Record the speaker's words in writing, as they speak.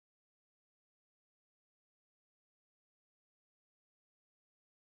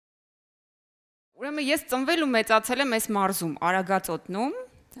Ուրեմն ես ծնվել ու մեծացել եմ այս մարզում, Արագածոտնում,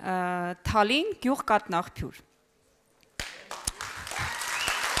 Թալին, գյուղ Կատնաղբյուր։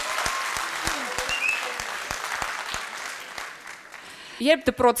 Երբ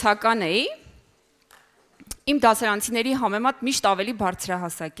դպրոցական էի, իմ դասարանցիների համեմատ միշտ ավելի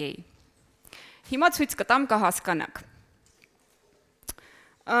բարձրահասակ էի։ Հիմա ցույց կտամ կհասկանաք։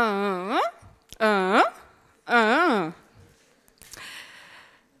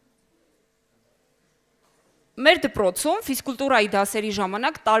 Մեր դպրոցում ֆիզկուլտուրայի դասերի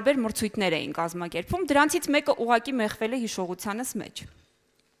ժամանակ տարբեր մրցույթներ էին կազմակերպվում, դրանցից մեկը ուղղակի մեղվել է հիշողությանս մեջ։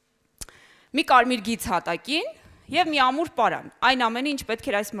 Մի կարմիր գիծ հատակին և մի ամուր պարան, այն ամենը, ինչ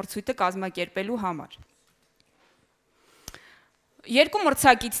պետք էր այս մրցույթը կազմակերպելու համար։ Երկու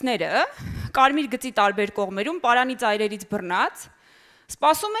մրցակիցները կարմիր գծի տարբեր կողմերում պարանի ծայրերից բռնած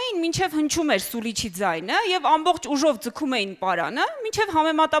սպասում էին, մինչև հնչում էր սուլիչի ձայնը և ամբողջ ուժով ձգում էին պարանը, մինչև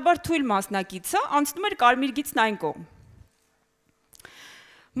համեմատաբար թույլ մասնակիցը անցնում էր կարմիր գիծն այն կողմ։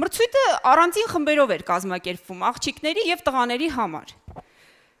 Մրցույթը առանձին խմբերով էր կազմակերպվում աղջիկների և տղաների համար։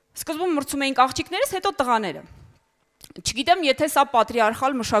 Սկզբում մրցում էինք աղջիկներս, հետո տղաները։ Չգիտեմ, եթե սա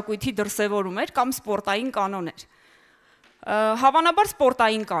պատրիարխալ մշակույթի դրսևորում էր կամ սպորտային կանոն էր։ Հավանաբար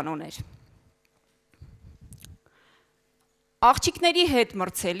սպորտային կանոն էր։ Աղջիկների հետ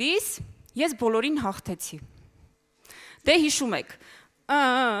մրցելիս ես բոլորին հաղթեցի։ Դե հիշում եք։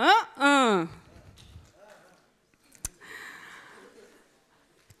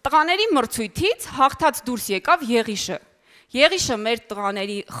 Տղաների մրցույթից հաղթած դուրս եկավ Եղիշը։ Եղիշը մեր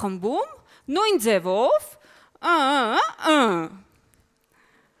տղաների խմբում նույն ձևով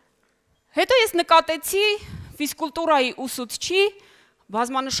Հետո ես նկատեցի ֆիզկուլտուրայի ուսուցչի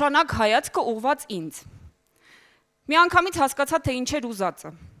բազմանշանակ հայացքը ուղղված ինձ։ Մի անգամից հասկացա, թե ինչ էր ուզածը։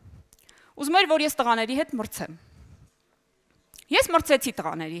 Ուզում էր, որ ես տղաների հետ մրցեմ։ Ես մրցեցի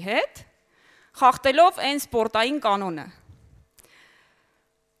տղաների հետ, խախտելով այն սպորտային կանոնը։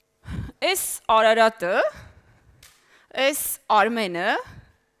 Այս Արարատը, այս Արմենը,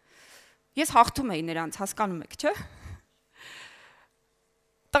 ես հաղթում էի նրանց, հասկանում եք, չէ՞։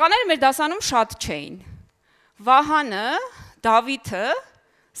 Տղաները մեր դասանում շատ չէին։ Վահանը, Դավիթը,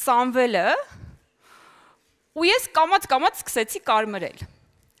 Սամվելը, ու ես կամաց-կամաց սկսեցի կարմրել։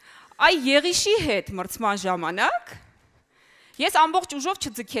 Այ Եղիշի հետ մրցման ժամանակ ես ամբողջ ուժով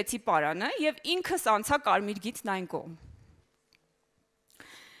չձգեցի պարանը և ինքս անցա կարմիր գիծն այն կողմ։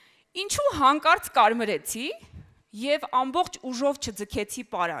 Ինչու հանկարծ կարմրեցի և ամբողջ ուժով չձգեցի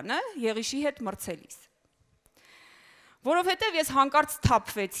պարանը Եղիշի հետ մրցելիս։ Որովհետև ես հանկարծ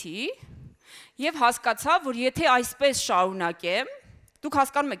թափվեցի և հասկացա, որ եթե այսպես շարունակեմ, դուք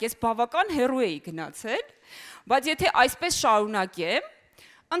հասկանում եք, ես բավական հեռու էի գնացել, բայց եթե այսպես շարունակեմ,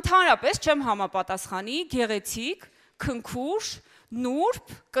 ընդհանրապես չեմ համապատասխանի գեղեցիկ, քնքուշ,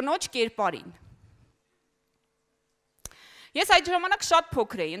 նուրբ կնոջ կերպարին։ Ես այդ ժամանակ շատ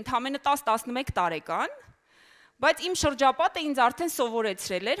փոքր էի, ընդամենը 10-11 տարեկան, բայց իմ շրջապատը ինձ արդեն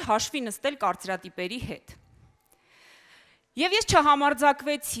սովորեցրել էր հաշվի նստել կարծրատիպերի հետ։ Եվ ես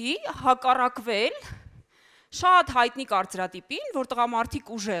չհամարձակվեցի հակառակվել շատ հայտնի կարծրատիպին, որ տղամարդիկ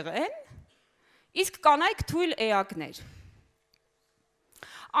ուժեղ են, իսկ կանայք թույլ էակներ։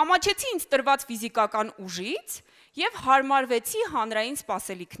 Ամաչեցի ինձ տրված ֆիզիկական ուժից և հարմարվեցի հանրային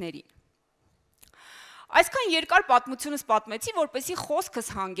սպասելիքներին։ Այսքան երկար պատմությունս պատմեցի, որպեսզի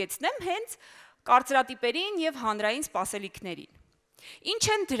խոսքս հանգեցնեմ հենց կարծրատիպերին և հանրային սպասելիքներին։ Ինչ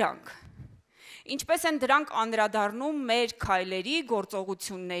են դրանք։ Ինչպես են դրանք անդրադառնում մեր քայլերի,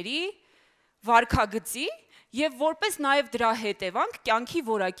 գործողությունների, վարքագծի և որպես նաև դրա հետևանք կյանքի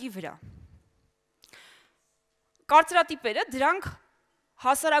որակի վրա։ Կարծրատիպերը դրանք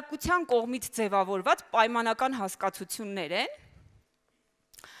հասարակության կողմից ձևավորված պայմանական հասկացություններ են,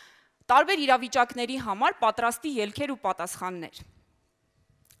 տարբեր իրավիճակների համար պատրաստի ելքեր ու պատասխաններ։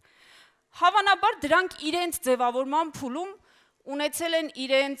 Հավանաբար դրանք իրենց ձևավորման փուլում ունեցել են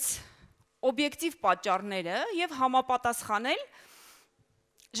իրենց օբյեկտիվ պատճառները և համապատասխանել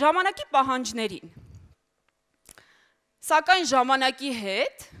ժամանակի պահանջներին։ Սակայն ժամանակի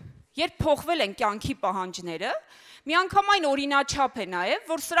հետ, երբ փոխվել են կյանքի պահանջները, միանգամայն օրինաչափ է նաև,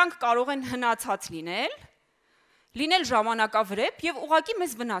 որ սրանք կարող են հնացած լինել ժամանակավրեպ և ուղղակի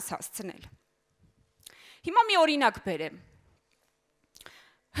մեզ վնաս հասցնել։ Հիմա մի օրինակ բերեմ։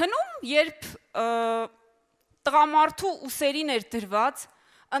 Հնում, երբ տղամարդու ուսերին էր դրված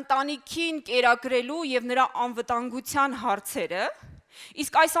ընտանիքին կերակրելու և նրա անվտանգության հարցերը,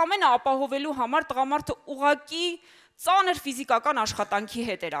 իսկ այս ամենը ապահովելու համար տղամարդը ուղղակի ծանր ֆիզիկական աշխատանքի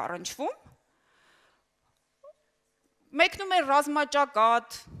հետ էր առնչվում, մեկնում էր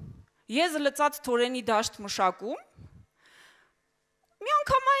ռազմաճակատ, ես լծած թորենի դաշտ մշակում,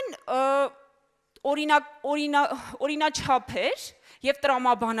 միանգամայն օրինաչափ էր եւ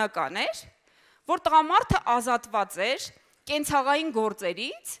տրամաբանական էր, որ տղամարդը ազատված էր կենցաղային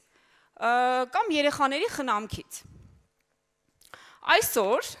գործերից կամ երեխաների խնամքից։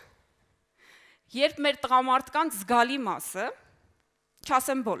 Այսօր, երբ մեր տղամարդկանց զգալի մասը,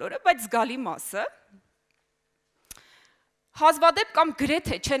 չասեմ բոլորը, բայց զգալի մասը, հազվադեպ կամ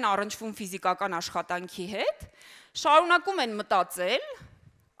գրեթե չեն առնչվում ֆիզիկական աշխատանքի հետ, շարունակում են մտածել,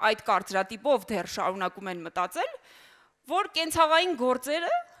 այդ կարծրատիպով դեռ շարունակում են մտածել, որ կենցաղային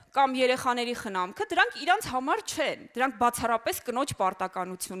գործերը կամ երեխաների խնամքը դրանք իրանց համար չեն, դրանք բացառապես կնոջ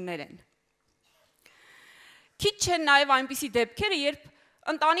պարտականություններ են։ Քիչ չեն նաև այնպիսի դեպքերը, երբ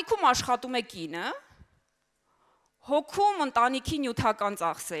ընտանիքում աշխատում է կինը, հոգում ընտանիքի նյութական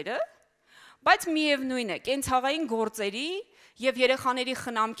ծախսերը, բայց միևնույն է, կենցաղային գործերի եւ երեխաների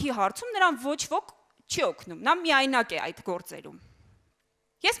խնամքի հարցում նրան ոչ ոք չի օգնում, նա միայնակ է այդ գործերում։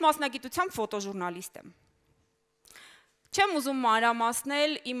 Ես մասնագիտությամբ ֆոտոժուրնալիստ եմ։ Չեմ ուզում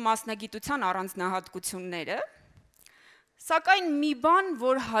մանրամասնել իմ մասնագիտության առանձնահատկությունները, սակայն մի բան,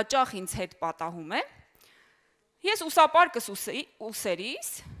 որ հաճախ ինձ հետ պատահում է, ես ուսապարկս ուսերիս,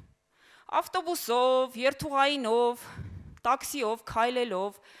 ավտոբուսով, երթուղայինով, տաքսիով,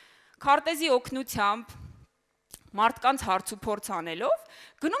 քայլելով, քարտեզի օգնությամբ, մարդկանց հարց ու փորձ անելով,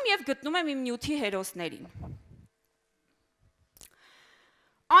 գնում եւ գտնում եմ իմ նյութի հերոսներին։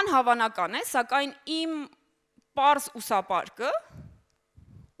 Անհավանական է, սակայն իմ պարզ ուսապարկը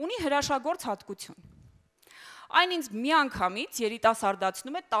ունի հրաշագործ հատկություն։ Այն ինձ միանգամից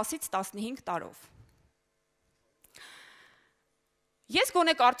երիտասարդացնում է 10-ից 15 տարով։ Ես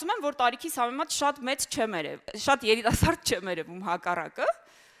գոնե կարծում եմ, որ տարիքիս համեմատ շատ երիտասարդ չեմ երևում հակառակը,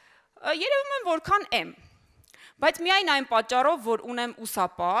 երևում եմ որքան եմ, բայց միայն այն պատճառով, որ ունեմ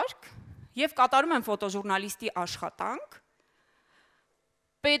ուսապարկ եւ կատարում եմ ֆոտոժուրնալիստի աշխատանք,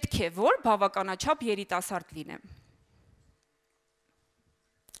 պետք է, որ բավականաչափ երիտասարդ լինեմ։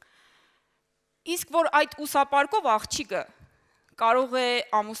 Իսկ որ այդ ուսապարկով աղջիկը կարող է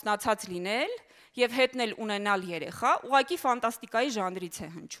ամուսնացած լինել եւ հետնել ունենալ երեխա, ուղղակի ֆանտաստիկայի ժանրից է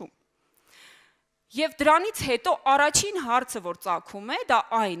հնչում։ Եվ դրանից հետո առաջին հարցը, որ ծագում է, դա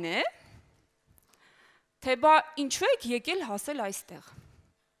այն է, թե բա ինչու եք եկել հասել այստեղ։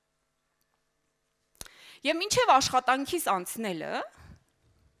 Եվ մինչև աշխատանքիս անցնելը,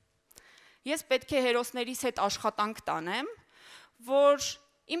 ես պետք է հերոսներիս հետ աշխատանք տանեմ, որ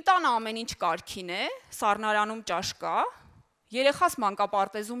իմ տանը ամեն ինչ կարգին է, սառնարանում ճաշ կա, երեխաս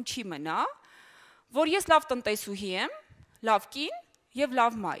մանկապարտեզում չի մնա, որ ես լավ տնտեսուհի եմ, լավ կին եւ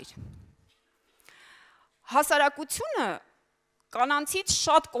լավ մայր։ Հասարակությունը կանանցից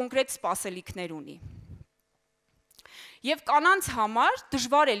շատ կոնկրետ սպասելիքներ ունի։ Եվ կանանց համար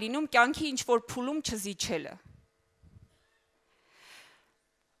դժվար է լինում կյանքի ինչ-որ փուլում չզիջելը։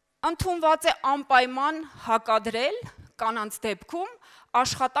 Ընդունված է անպայման հակադրել կանանց դեպքում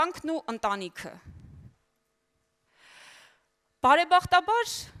աշխատանքն ու ընտանիքը։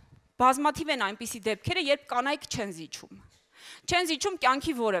 Բարեբախտաբար բազմաթիվ են այնպիսի դեպքերը, երբ կանայք չեն զիջում։ Չեն զիջում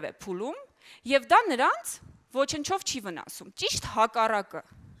կյանքի որևէ փուլում, եւ դա նրանց ոչնչով չի վնասում, ճիշտ հակառակը։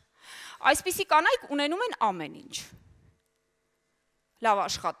 Այսպիսի կանայք ունենում են ամեն ինչ։ Լավ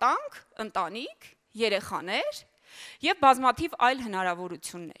աշխատանք, ընտանիք, երեխաներ եւ բազմաթիվ այլ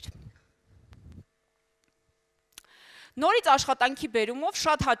հնարավորություններ։ Նորից աշխատանքի բերումով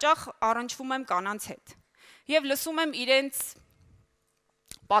շատ հաճախ առնչվում եմ կանանց հետ եւ լսում եմ իրենց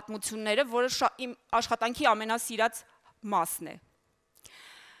պատմությունները, որը իմ աշխատանքի ամենասիրած մասն է։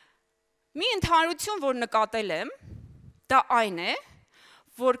 Մի ընդհանրություն, որ նկատել եմ, դա այն է,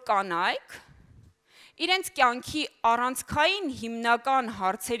 որ կանայք իրենց կյանքի առանցքային հիմնական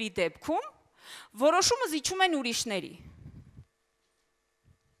հարցերի դեպքում որոշումը զիջում են ուրիշների։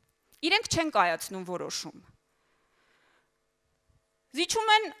 Իրենք չեն կայացնում որոշում։ Զիջում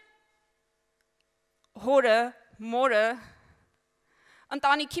են հորը, մորը,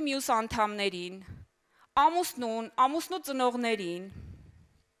 ընտանիքի մյուս անդամներին, ամուսնուն, ամուսնու ծնողներին։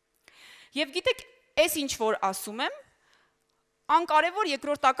 Եվ գիտեք, ես ինչ որ ասում եմ, անկարևոր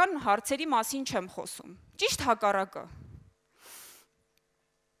երկրորդական հարցերի մասին չեմ խոսում, ճիշտ հակառակը։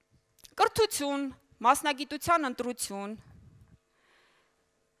 Կրթություն, մասնագիտության ընտրություն,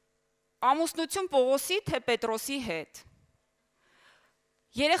 ամուսնություն Պողոսի թե Պետրոսի հետ,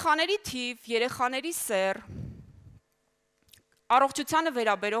 երեխաների թիվ, երեխաների սեռ, առողջությանը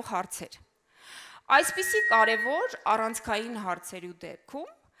վերաբերող հարցեր։ Այսպիսի կարևոր առանցքային հարցերու դեպքում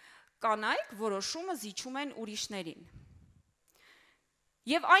կանայք որոշումը զիջում են ուրիշներին։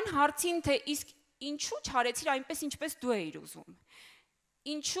 Եվ այն հարցին, թե իսկ ինչու չարեցիր այնպես, ինչպես դու էիր ուզում,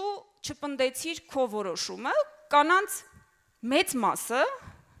 ինչու չպնդեցիր քո որոշումը, կանանց մեծ մասը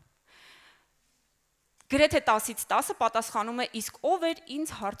գրեթե 10-ից 10-ը պատասխանում է իսկ ով էր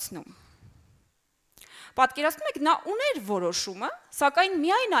ինձ հարցնում։ Պատկերացնում եք, նա ուներ որոշումը, սակայն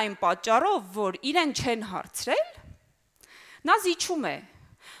միայն այն պատճառով, որ իրեն չեն հարցրել, նա զիջում է,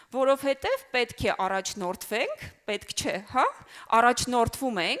 որովհետև պետք է առաջնորդվենք, պետք չէ, հա,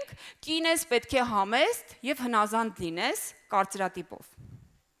 առաջնորդվում ենք, կին ես պետք է համեստ և հնազանդ լինես կարծրատիպով։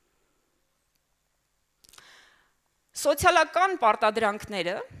 Սոցիալական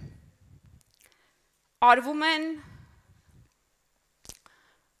պարտադրանքները արվում են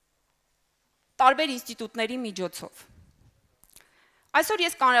տարբեր ինստիտուտների միջոցով։ Այսօր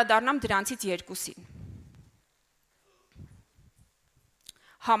ես կանդրադառնամ դրանցից երկուսին։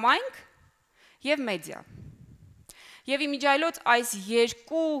 Համայնք և մեդիա։ Եվ իմիջիայլոց այս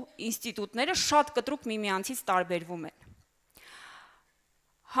երկու ինստիտուտները շատ կտրուկ միմյանցից տարբերվում են։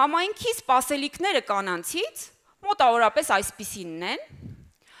 Համայնքի սպասելիքները կանանցից մոտավորապես այսպիսինն են,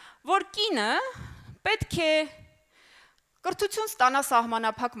 որ կինը պետք է կրթություն ստանա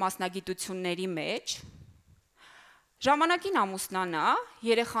սահմանափակ մասնագիտությունների մեջ, ժամանակին ամուսնանա,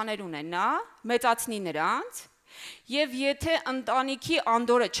 երեխաներ ունենա, մեծացնի նրանց, և եթե ընտանիքի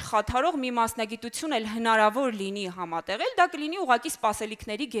անդորը չխաթարող մի մասնագիտություն էլ հնարավոր լինի համատեղել, դա կլինի ուղղակի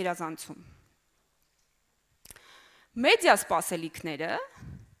սպասելիքների գերազանցում։ Մեդիա սպասելիքները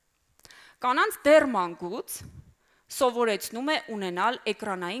կանանց դեռ մանկուց սովորեցնում է ունենալ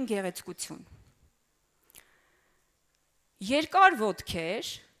էկրանային գեղեցկություն։ Երկար ոտքեր,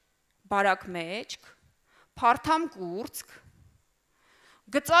 բարակ մեջք, փարթամ կուրծք,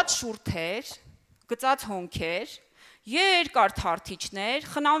 գծած շուրթեր, գծած հոնքեր, երկար թարթիչներ,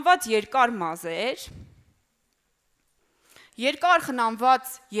 խնամված երկար մազեր, երկար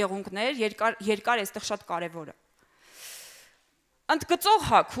խնամված եղունգներ, երկար էստեղ շատ կարևոր է, ընդգծող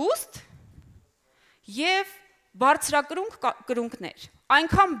հագուստ և բարձրակրունկ կրունկներ,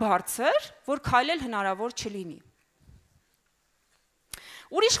 այնքան բարձր, որ քայլել հնարավոր չլինի։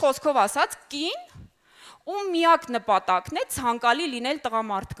 Ուրիշ խոսքով ասած, կին, ում միակ նպատակն է ցանկալի լինել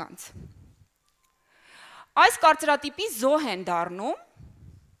տղամարդկանց։ Այս կարծրատիպի զոհ են դառնում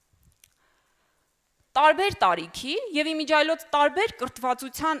տարբեր տարիքի և իմիջիայլոց տարբեր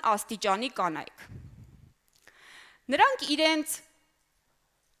կրթվածության աստիճանի կանայք։ Նրանք իրենց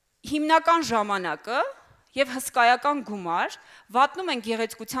հիմնական ժամանակը և հսկայական գումար վատնում են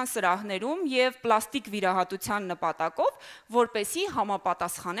գեղեցկության սրահներում և պլաստիկ վիրահատության նպատակով, որպեսզի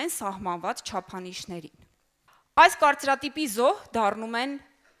համապատասխանեն սահմանված չափանիշներին։ Այս կարծրատիպի զոհ դառնում են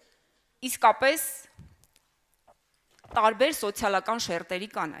իսկապես տարբեր սոցիալական շերտերի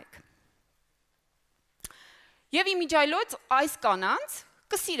կանայք։ Եվ իմիջիայլոց այս կանանց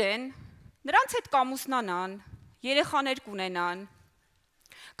կսիրեն, նրանց հետ կամուսնանան, երեխաներ կունենան,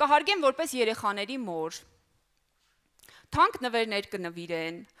 կհարգեն որպես երեխաների մոր, թանկ նվերներ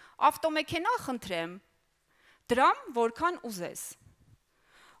կնվիրեն, ավտոմեքենա խնդրեմ, դրամ որքան ուզես։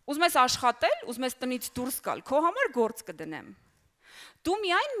 Ուզում ես աշխատել, ուզում ես տնից դուրս գալ, քո համար գործ կդնեմ։ Դու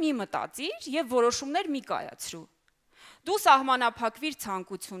միայն մի մտածիր և որոշումներ մի կայացրու։ Դու սահմանափակվիր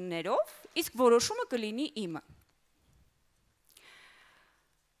ցանկություններով, իսկ որոշումը կլինի իմը։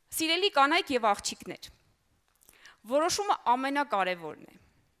 Սիրելի կանայք և աղջիկներ, որոշումը ամենակարևորն է։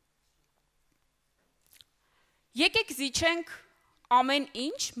 Եկեք զիջենք ամեն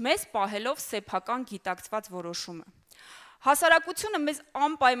ինչ մեզ պահելով սեփական գիտակցված որոշումը։ Հասարակությունը մեզ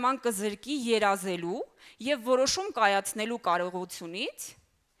անպայման կզրկի երազելու և որոշում կայացնելու կարողությունից,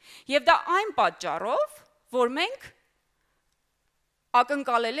 և դա այն պատճառով, որ մենք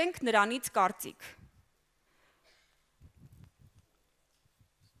ակնկալել ենք նրանից կարծիք։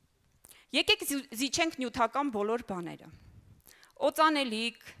 Եկեք զիջենք նյութական բոլոր բաները։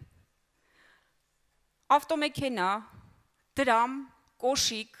 Օծանելիք, ավտոմեքենա, դրամ,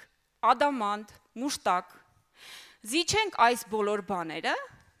 կոշիկ, ադամանդ, մուշտակ։ Զիջենք այս բոլոր բաները,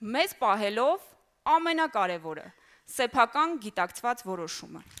 մեզ պահելով ամենակարևորը՝ սեփական գիտակցված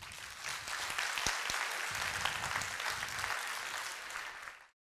որոշումը։